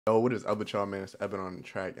Yo, what is up with y'all, man? It's Evan on the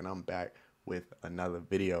track, and I'm back with another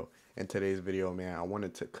video. In today's video, man, I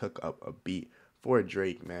wanted to cook up a beat for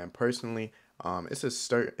Drake, man. Personally, it's a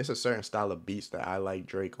certain style of beats that I like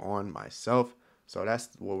Drake on myself, so that's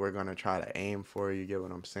what we're gonna try to aim for. You get what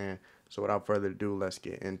I'm saying? So without further ado, let's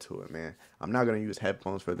get into it, man. I'm not gonna use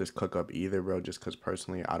headphones for this cook up either, bro, just because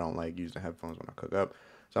personally I don't like using headphones when I cook up.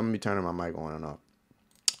 So I'm gonna be turning my mic on and off.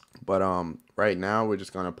 But right now we're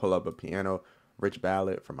just gonna pull up a piano, rich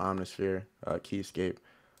ballad from Omnisphere, Keyscape,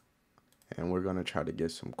 and we're gonna try to get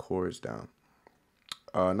some chords down.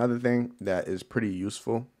 Another thing that is pretty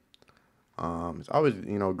useful is always,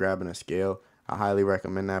 grabbing a scale. I highly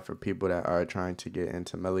recommend that for people that are trying to get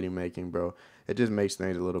into melody making, bro. It just makes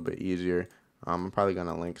things a little bit easier. I'm probably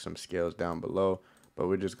gonna link some scales down below, but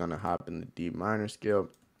we're just gonna hop in the D minor scale.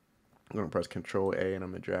 I'm gonna press Control A and I'm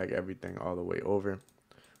gonna drag everything all the way over.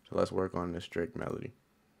 So let's work on this Drake melody.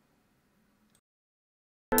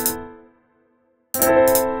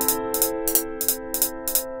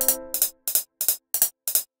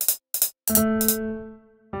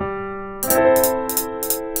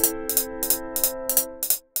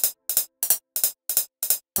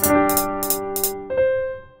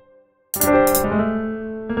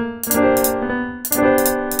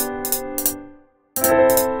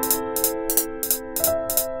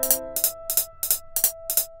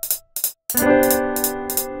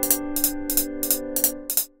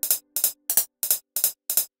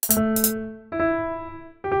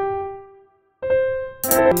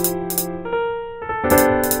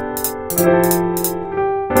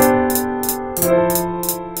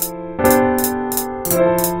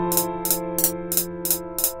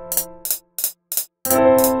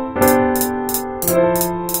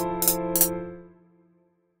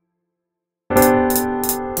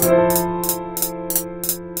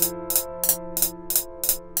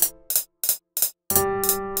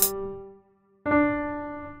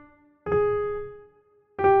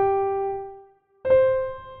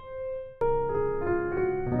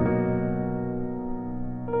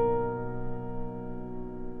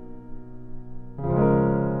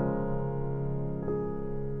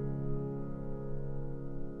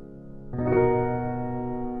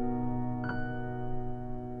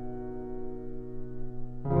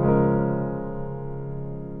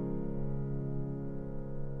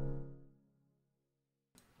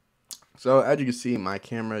 So as you can see, my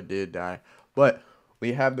camera did die, but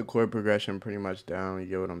we have the chord progression pretty much down. You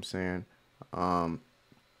get what I'm saying?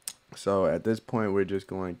 So at this point, we're just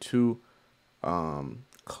going to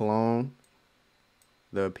clone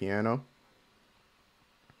the piano,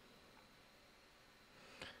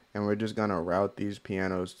 and we're just gonna route these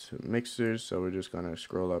pianos to mixers. So we're just gonna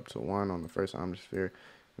scroll up to 1 on the first Omnisphere,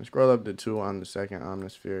 and scroll up to 2 on the second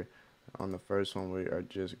Omnisphere. On the first one, we are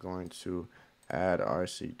just going to add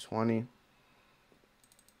RC20.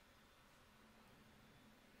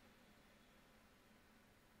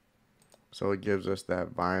 So it gives us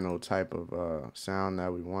that vinyl type of sound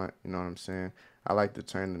that we want, you know what I'm saying? I like to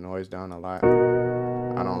turn the noise down a lot.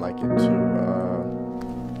 I don't like it too,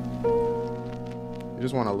 you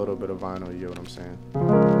just want a little bit of vinyl, you get what I'm saying?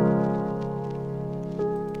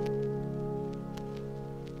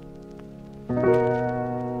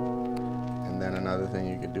 And then another thing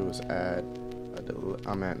you could do is add a delay,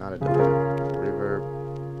 not a delay, reverb.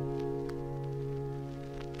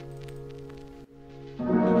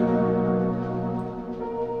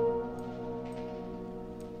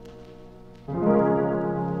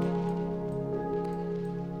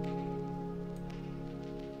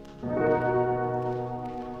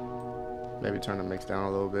 Maybe turn the mix down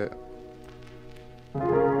a little bit.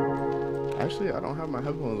 Actually, I don't have my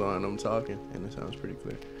headphones on and I'm talking, and it sounds pretty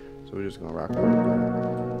clear. So we're just gonna rock out with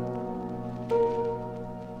that.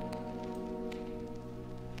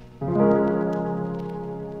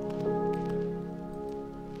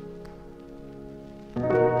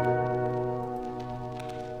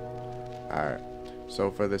 Alright, so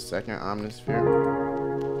for the second Omnisphere,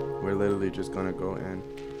 we're literally just gonna go in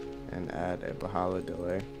and add a Bahala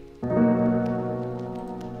delay.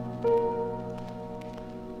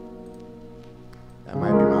 That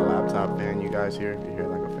might be my laptop fan you guys hear. You hear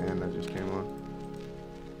like a fan that just came on.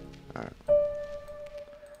 Alright.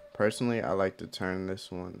 Personally, I like to turn this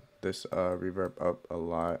reverb up a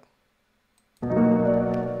lot.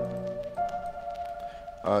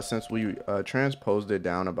 Since we transposed it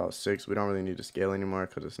down about 6, we don't really need to scale anymore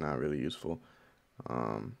because it's not really useful.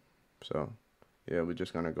 So yeah, we're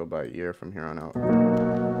just gonna go by ear from here on out.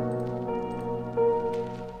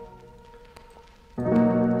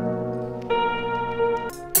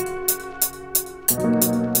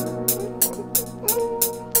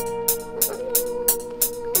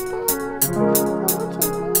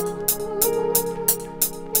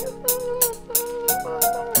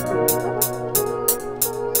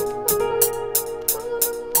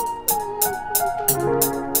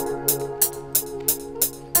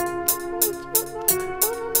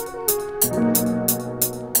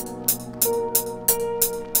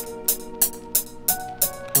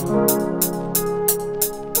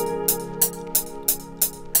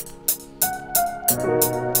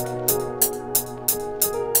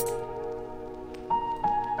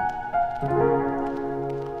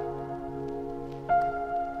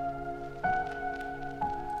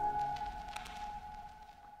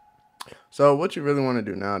 So what you really want to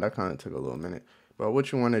do now, that kind of took a little minute, but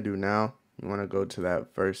what you want to do now, you want to go to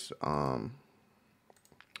that first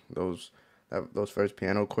those first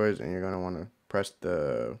piano chords, and you're gonna want to press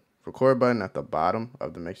the record button at the bottom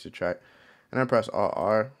of the mixer track, and then press Alt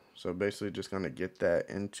R. So basically just gonna get that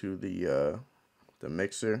into the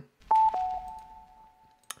mixer,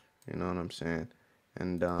 you know what I'm saying,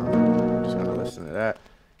 and just gonna listen to that,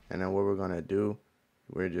 and then what we're gonna do,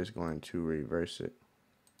 we're just going to reverse it.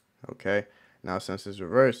 Okay, now since it's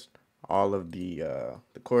reversed, all of the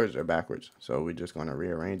chords are backwards, so we're just gonna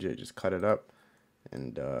rearrange it, just cut it up,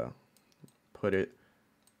 and put it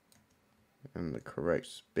in the correct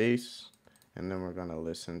space, and then we're gonna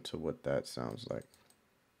listen to what that sounds like.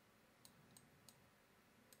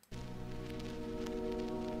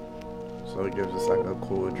 So it gives us like a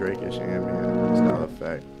cool Drake-ish ambient style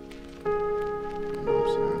effect. You know what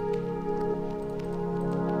I'm saying?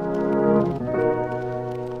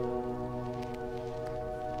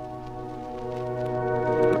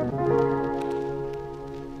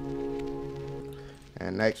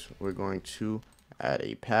 And next, we're going to add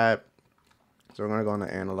a pad. So we're gonna go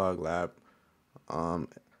into Analog Lab.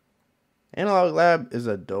 Analog Lab is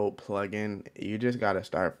a dope plugin. You just gotta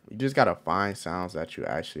find sounds that you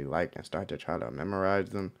actually like and start to try to memorize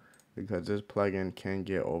them, because this plugin can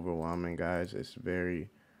get overwhelming, guys. It's very,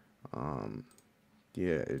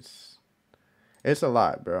 yeah, it's a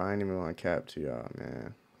lot, bro. I ain't even gonna cap to y'all,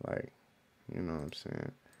 man. Like, you know what I'm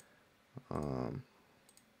saying?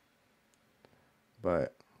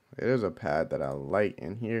 But it is a pad that I like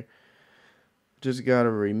in here. Just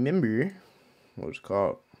gotta remember what it's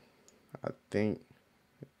called. I think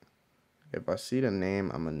if I see the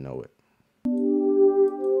name, I'm gonna know it.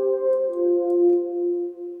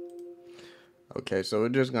 Okay, so we're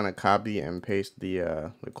just gonna copy and paste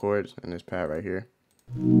the chords in this pad right here.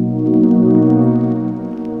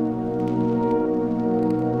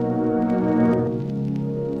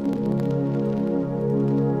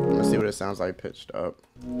 Let's see what it sounds like pitched up.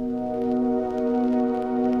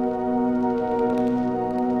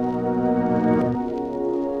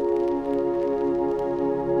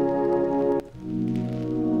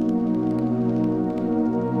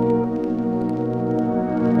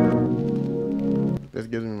 This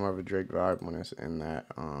gives me more of a Drake vibe when it's in that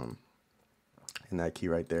key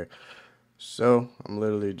right there. So I'm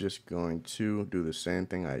literally just going to do the same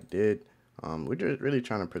thing I did. We're just really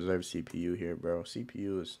trying to preserve CPU here, bro.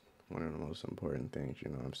 CPU is one of the most important things, you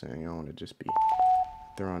know what I'm saying? You don't want to just be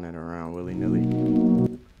throwing it around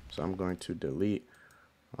willy-nilly. So I'm going to delete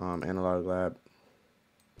Analog Lab.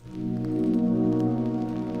 We're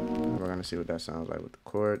going to see what that sounds like with the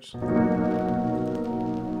chords.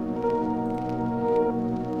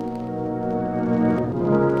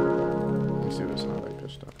 Let's see what it sounds like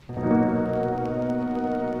this stuff.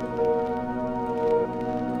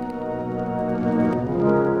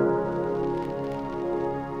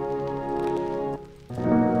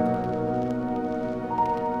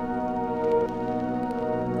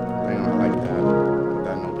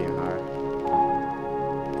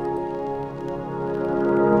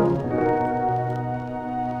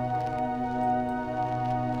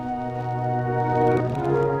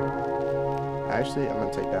 Actually, I'm going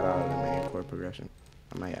to take that out of the main chord progression.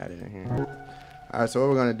 I might add it in here. Alright, so what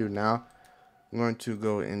we're going to do now, I'm going to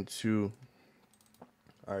go into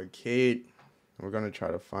Arcade. We're going to try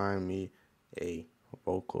to find me a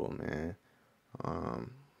vocal, man. So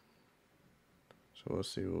we'll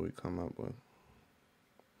see what we come up with.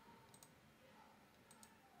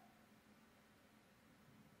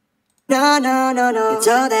 No, no, no, no. It's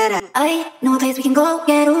all that I know a place we can go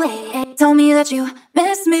get away. Tell me that you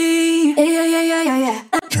miss me. Yeah, yeah, yeah, yeah, yeah.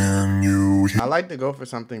 Can you I like to go for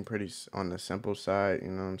something pretty on the simple side, you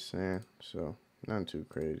know what I'm saying? So, nothing too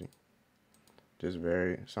crazy. Just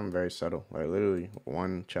something very subtle. Like literally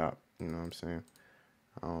one chop, you know what I'm saying?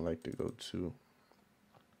 I don't like to go too.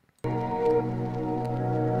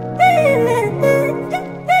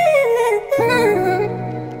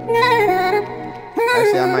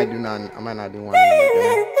 Actually, I might not do one in the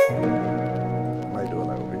beginning. I might do it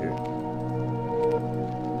like over here.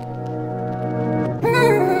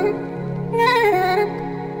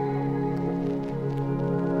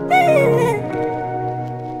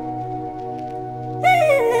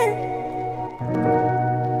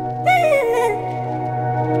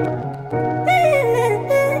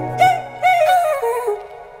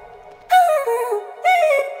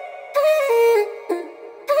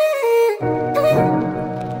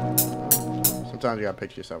 Sometimes you gotta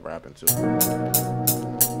picture yourself rapping too.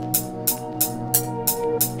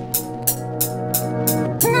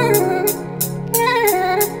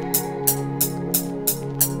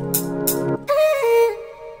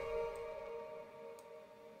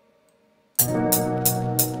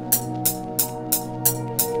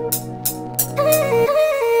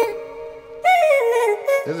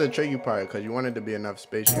 tricky part because you want it to be enough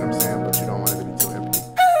space, you know what I'm saying, but you don't want it to be too empty.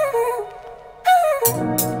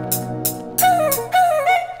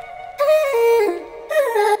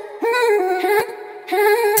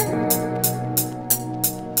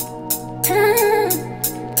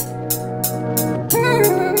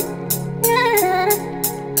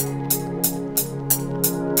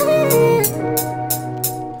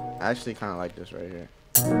 I actually kind of like this right here.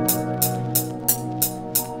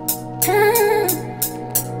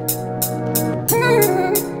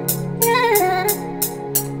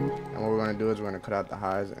 And what we're going to do is we're going to cut out the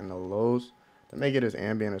highs and the lows to make it as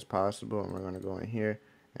ambient as possible. And we're going to go in here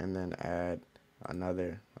and then add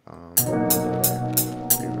another reverb.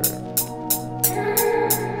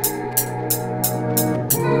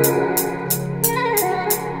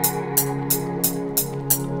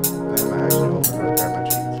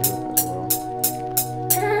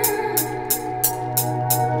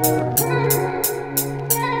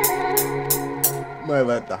 Might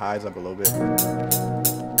let the highs up a little bit. I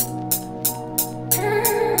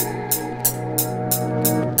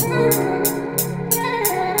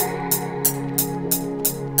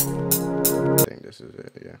think this is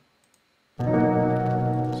it, yeah.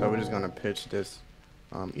 So we're just gonna pitch this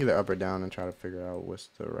either up or down and try to figure out what's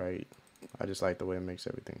the right. I just like the way it makes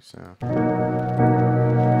everything sound.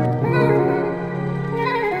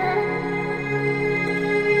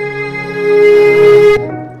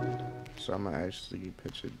 So I'm gonna actually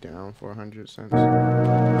pitch it down 400 cents.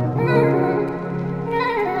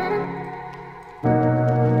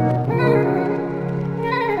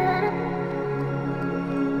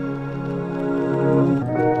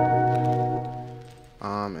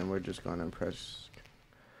 And we're just gonna press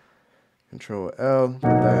Control L, put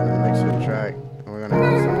that in the mixer track, and we're gonna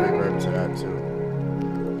add some reverb to that too.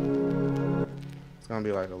 It's gonna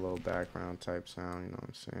be like a little background type sound, you know what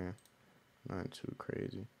I'm saying? Not too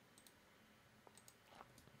crazy.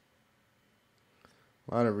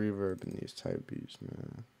 A lot of reverb in these type beats,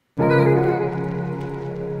 man.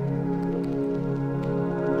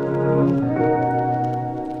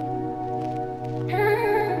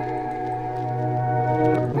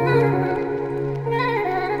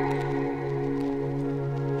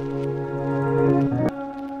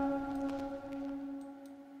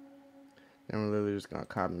 Then we're literally just gonna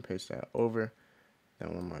copy and paste that over.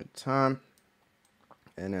 Then one more time.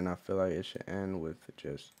 And then I feel like it should end with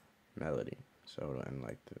just melody. So it'll end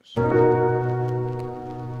like this.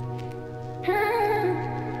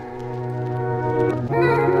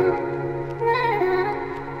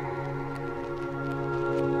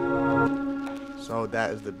 So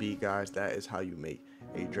that is the beat, guys. That is how you make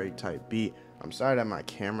a Drake type beat. I'm sorry that my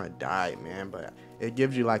camera died, man, but it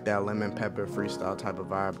gives you like that lemon pepper freestyle type of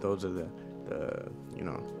vibe. Those are the you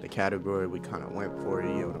know, the category we kind of went for, you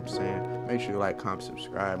know what I'm saying? Make sure you like, comment,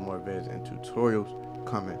 subscribe. More vids and tutorials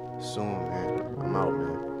coming soon, man. I'm out,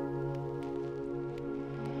 man.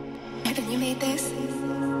 Evan, you made this?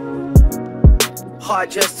 Heart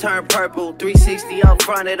just turned purple, 360 up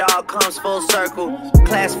front, it all comes full circle.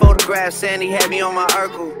 Class photograph, Sandy had me on my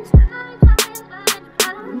Urkel.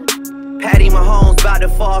 Patty Mahomes about to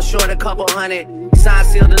fall short a couple hundred. Signed,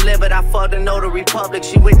 sealed, delivered, I fucked a notary public.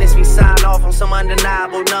 She witnessed me sign off on some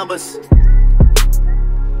undeniable numbers.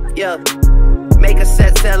 Yeah, make a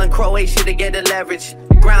set sail in Croatia to get the leverage.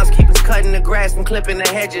 Groundskeepers cutting the grass and clipping the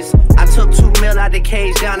hedges. I took 2 mil out the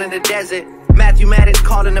cage down in the desert. Matthew Maddox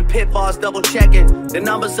calling the pit boss, double checking. The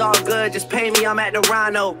numbers all good, just pay me, I'm at the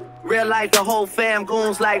Rhino. Real life, the whole fam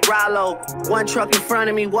goons like Rollo. One truck in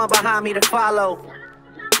front of me, one behind me to follow.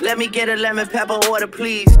 Let me get a lemon pepper order,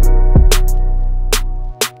 please.